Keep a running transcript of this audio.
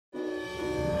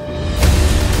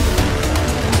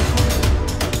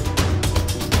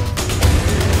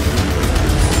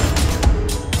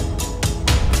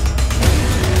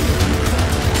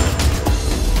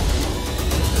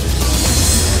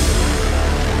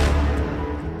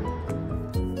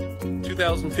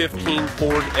2015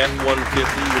 Ford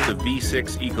F-150 with a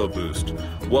V6 EcoBoost.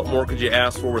 What more could you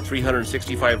ask for with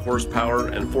 365 horsepower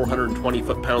and 420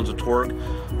 foot-pounds of torque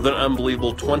with an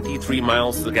unbelievable 23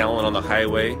 miles to the gallon on the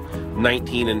highway,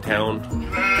 19 in town?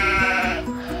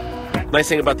 Nice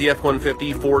thing about the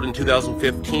F-150, Ford in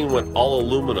 2015 went all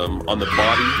aluminum on the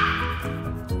body,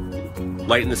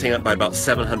 lighting this thing up by about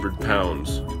 700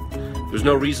 pounds. There's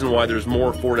no reason why there's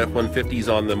more Ford F-150s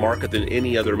on the market than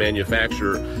any other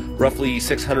manufacturer. Roughly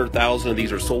 600,000 of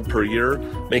these are sold per year,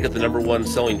 making it the #1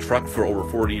 selling truck for over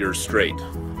 40 years straight.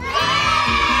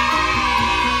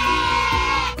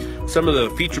 Some of the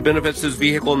feature benefits of this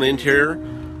vehicle in the interior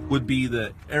would be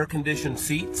the air-conditioned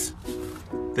seats,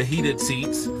 the heated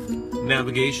seats,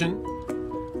 navigation,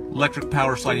 electric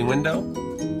power sliding window,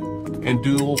 and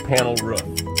dual panel roof.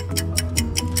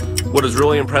 What is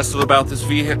really impressive about this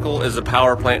vehicle is the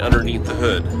power plant underneath the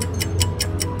hood.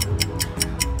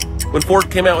 When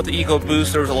Ford came out with the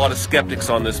EcoBoost, there was a lot of skeptics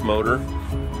on this motor.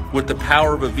 With the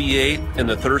power of a V8 and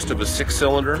the thirst of a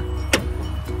 6-cylinder,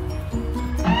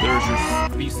 there's your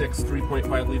V6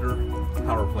 3.5 liter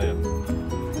power plant.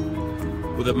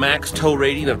 With a max tow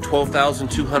rating of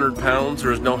 12,200 pounds,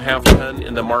 there is no half ton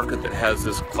in the market that has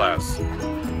this class.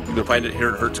 You can find it here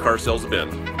at Hertz Car Sales of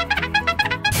Bend.